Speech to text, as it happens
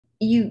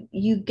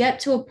you get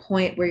to a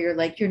point where you're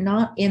like, you're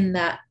not in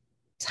that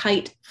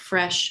tight,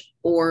 fresh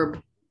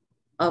orb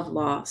of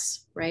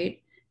loss,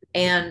 right?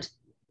 And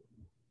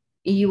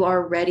you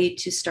are ready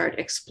to start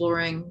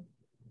exploring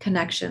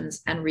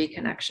connections and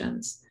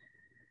reconnections.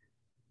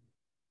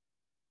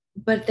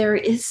 But there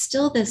is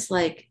still this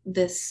like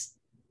this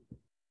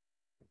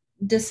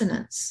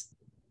dissonance,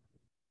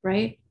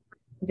 right?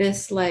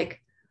 This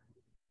like,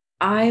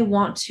 I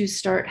want to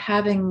start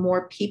having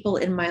more people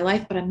in my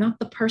life, but I'm not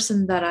the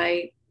person that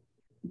I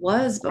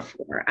was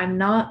before. I'm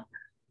not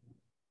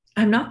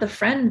the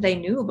friend they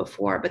knew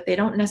before, but they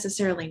don't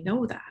necessarily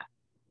know that,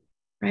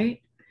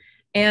 right?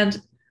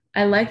 And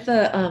I like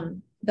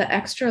the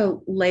extra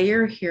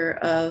layer here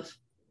of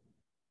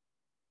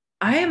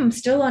I am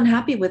still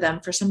unhappy with them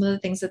for some of the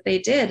things that they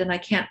did, and I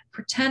can't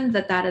pretend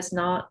that that is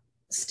not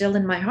still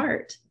in my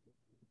heart,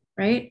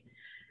 right?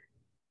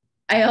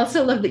 I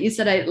also love that you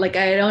said I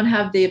don't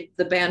have the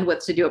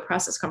bandwidth to do a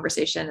process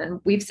conversation, and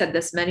we've said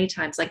this many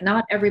times. Like,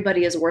 not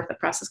everybody is worth a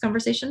process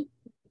conversation.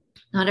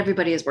 Not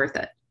everybody is worth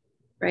it,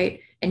 right?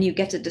 And you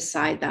get to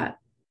decide that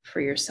for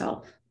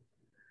yourself.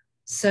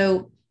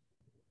 So,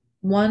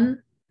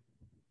 one,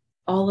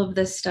 all of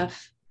this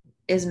stuff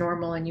is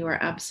normal, and you are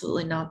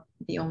absolutely not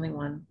the only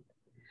one.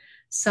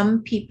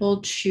 Some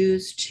people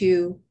choose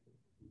to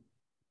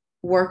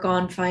work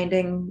on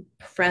finding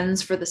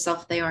friends for the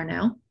self they are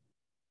now,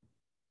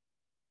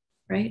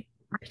 right?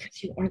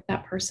 Because you aren't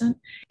that person.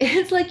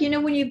 It's like,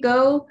 when you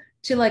go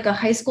to like a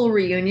high school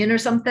reunion or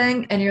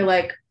something and you're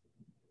like,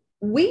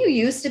 we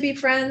used to be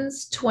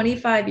friends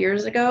 25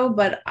 years ago,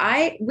 but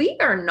we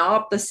are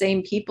not the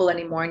same people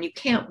anymore. And you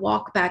can't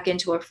walk back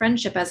into a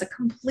friendship as a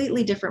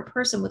completely different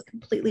person with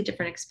completely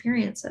different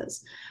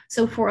experiences.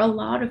 So for a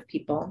lot of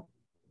people,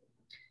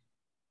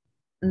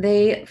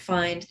 they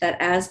find that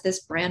as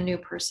this brand new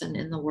person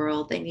in the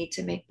world, they need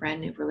to make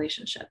brand new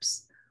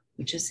relationships,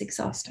 which is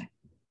exhausting.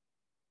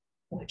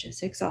 Which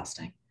is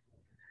exhausting.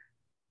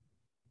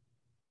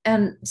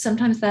 And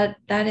sometimes that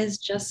is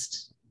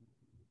just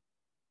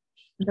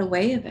the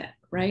way of it,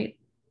 right?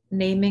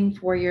 Naming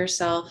for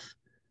yourself,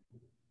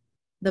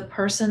 the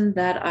person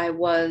that I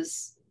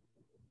was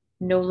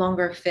no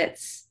longer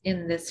fits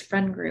in this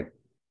friend group.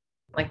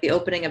 Like the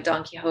opening of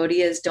Don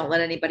Quixote is, don't let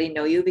anybody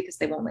know you because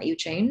they won't let you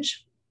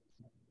change,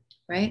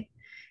 right?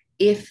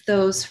 If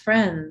those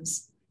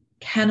friends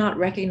cannot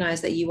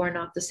recognize that you are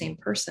not the same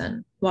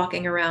person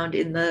walking around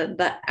in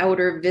the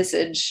outer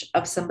visage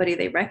of somebody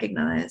they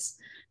recognize,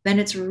 then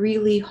it's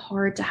really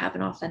hard to have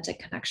an authentic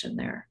connection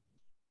there.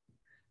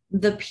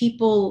 The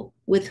people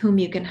with whom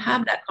you can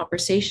have that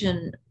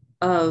conversation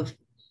of,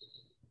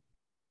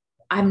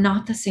 I'm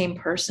not the same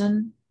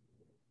person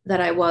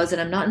that I was,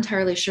 and I'm not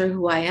entirely sure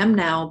who I am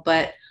now,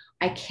 but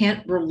I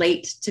can't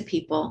relate to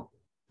people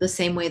the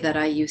same way that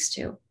I used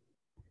to.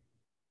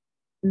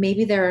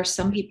 Maybe there are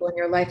some people in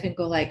your life and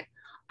go like,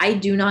 I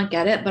do not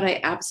get it, but I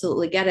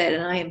absolutely get it.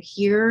 And I am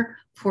here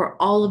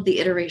for all of the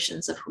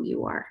iterations of who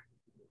you are,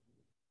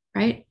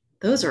 right?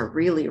 Those are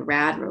really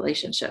rad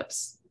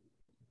relationships,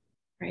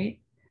 right?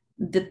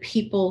 The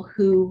people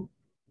who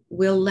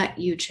will let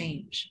you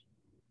change.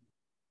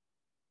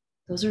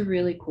 Those are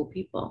really cool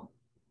people.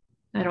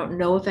 I don't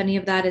know if any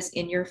of that is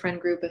in your friend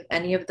group, if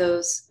any of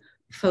those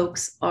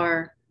folks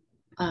are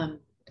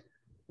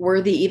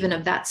worthy even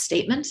of that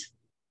statement,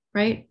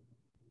 right?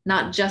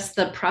 Not just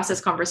the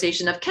process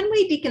conversation of, can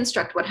we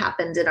deconstruct what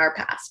happened in our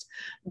past,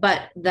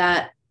 but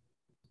that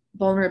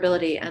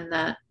vulnerability and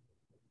that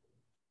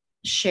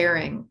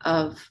sharing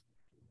of,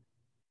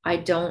 I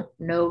don't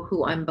know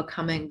who I'm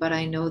becoming, but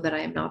I know that I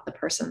am not the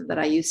person that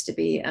I used to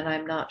be. And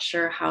I'm not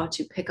sure how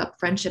to pick up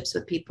friendships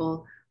with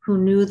people who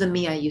knew the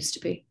me I used to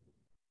be.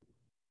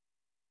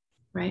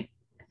 Right?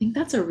 I think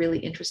that's a really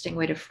interesting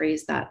way to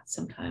phrase that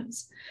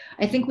sometimes.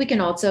 I think we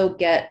can also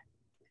get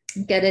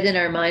it in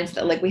our minds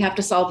that like we have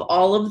to solve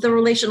all of the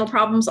relational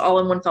problems all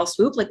in one fell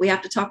swoop. Like we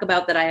have to talk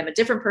about that I am a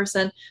different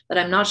person, that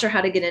I'm not sure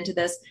how to get into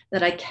this,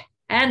 that I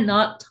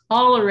cannot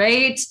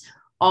tolerate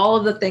all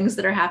of the things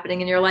that are happening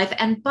in your life.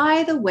 And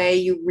by the way,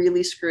 you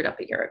really screwed up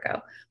a year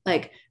ago.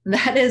 Like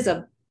that is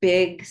a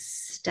big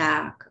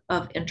stack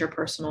of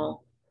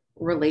interpersonal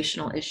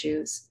relational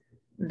issues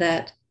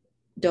that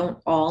don't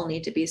all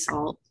need to be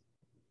solved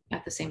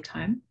at the same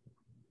time.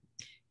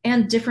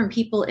 And different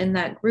people in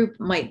that group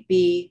might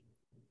be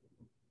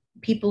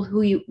people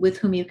with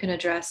whom you can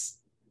address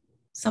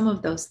some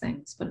of those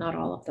things, but not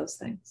all of those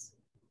things.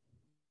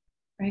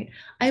 Right?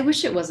 I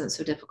wish it wasn't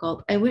so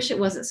difficult. I wish it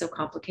wasn't so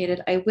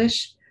complicated. I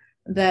wish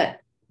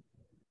that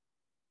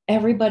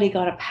everybody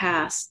got a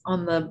pass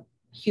on the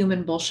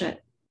human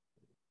bullshit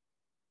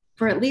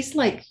for at least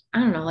like, I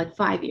don't know, like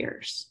 5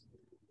 years.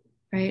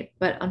 Right?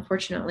 But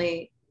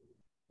unfortunately,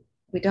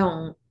 we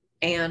don't.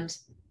 And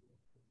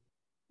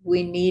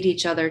we need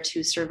each other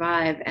to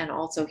survive. And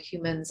also,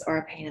 humans are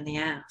a pain in the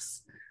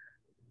ass.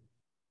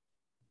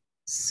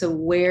 So,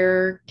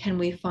 where can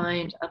we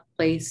find a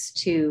place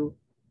to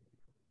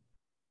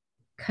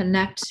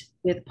connect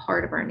with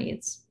part of our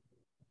needs?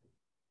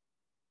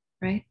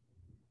 Right?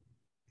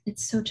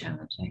 It's so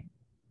challenging.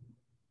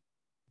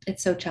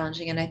 It's so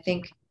challenging. And I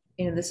think,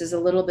 this is a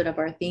little bit of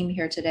our theme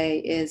here today,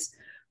 is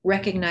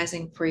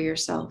recognizing for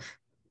yourself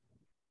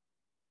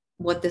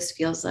what this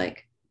feels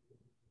like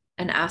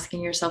and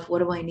asking yourself, what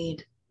do I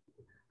need?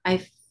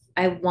 I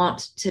I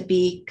want to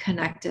be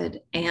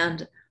connected,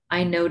 and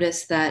I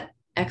notice that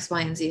X,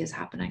 Y, and Z is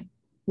happening.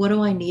 What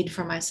do I need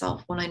for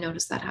myself when I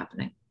notice that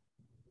happening?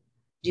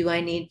 Do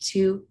I need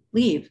to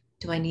leave?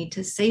 Do I need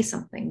to say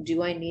something?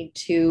 Do I need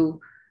to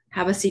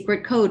have a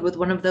secret code with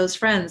one of those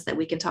friends that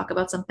we can talk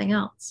about something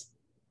else?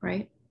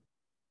 Right?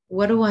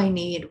 What do I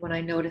need when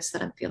I notice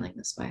that I'm feeling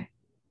this way?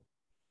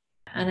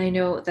 And I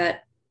know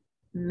that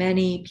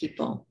many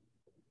people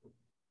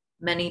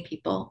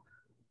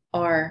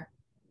are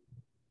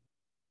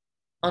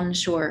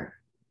unsure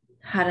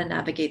how to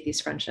navigate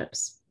these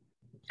friendships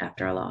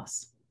after a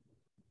loss.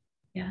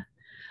 Yeah.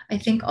 I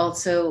think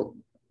also,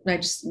 I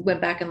just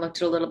went back and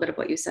looked at a little bit of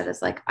what you said,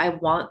 is like, I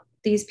want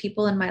these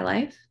people in my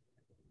life,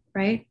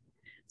 right?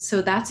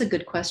 So that's a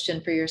good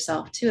question for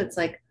yourself too. It's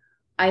like,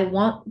 I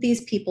want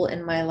these people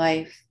in my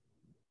life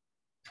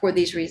for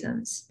these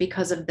reasons,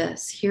 because of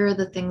this. Here are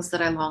the things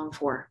that I long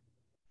for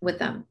with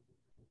them.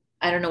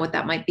 I don't know what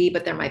that might be,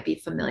 but there might be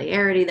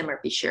familiarity, there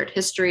might be shared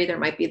history,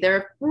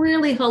 they're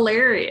really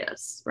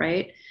hilarious,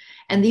 right?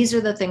 And these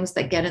are the things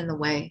that get in the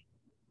way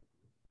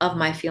of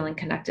my feeling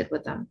connected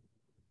with them,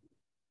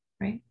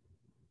 right?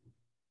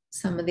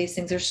 Some of these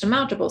things are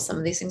surmountable, some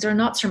of these things are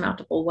not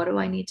surmountable. What do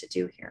I need to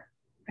do here,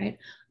 right?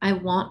 I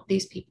want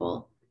these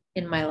people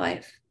in my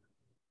life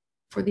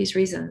for these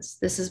reasons.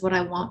 This is what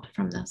I want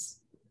from this.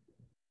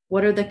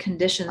 What are the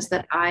conditions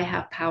that I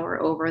have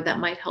power over that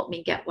might help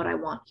me get what I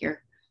want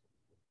here?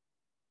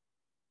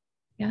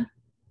 Yeah.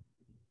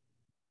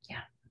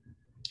 Yeah.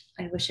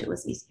 I wish it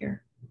was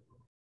easier.